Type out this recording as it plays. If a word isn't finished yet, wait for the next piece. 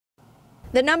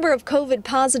The number of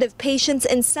COVID-positive patients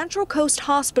in Central Coast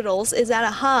hospitals is at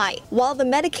a high, while the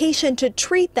medication to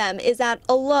treat them is at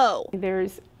a low.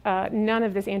 There's none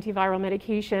of this antiviral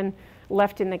medication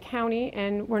left in the county,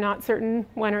 and we're not certain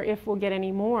when or if we'll get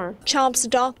any more. CHOP's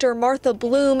Dr. Martha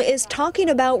Bloom is talking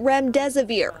about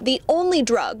remdesivir, the only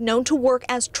drug known to work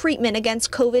as treatment against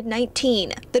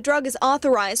COVID-19. The drug is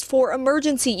authorized for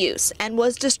emergency use and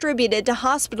was distributed to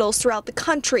hospitals throughout the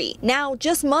country. Now,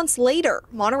 just months later,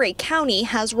 Monterey County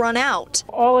has run out.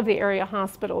 All of the area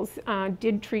hospitals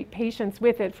did treat patients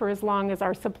with it for as long as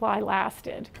our supply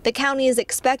lasted. The county is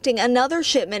expecting another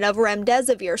shipment of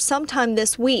remdesivir sometime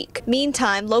this week.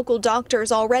 Meantime, local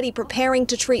doctors already preparing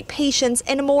to treat patients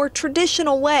in a more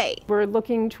traditional way. We're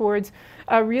looking towards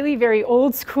a really very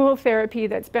old school therapy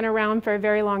that's been around for a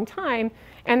very long time,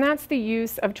 and that's the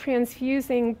use of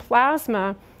transfusing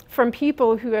plasma from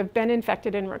people who have been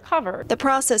infected and recovered. The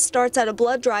process starts at a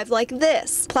blood drive like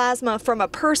this. Plasma from a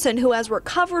person who has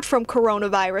recovered from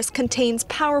coronavirus contains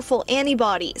powerful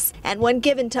antibodies, and when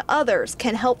given to others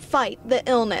can help fight the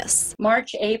illness.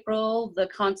 March, April, the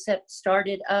concept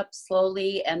started up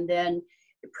slowly, and then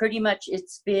pretty much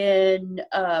it's been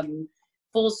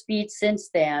full speed since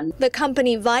then. The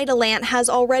company Vitalant has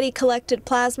already collected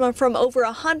plasma from over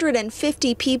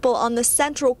 150 people on the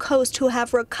Central Coast who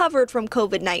have recovered from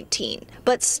COVID-19.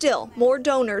 But still, more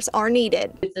donors are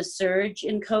needed. With the surge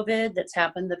in COVID that's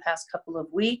happened the past couple of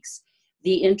weeks,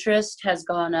 the interest has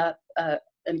gone up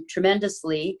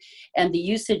tremendously, and the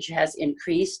usage has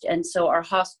increased, and so our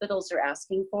hospitals are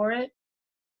asking for it.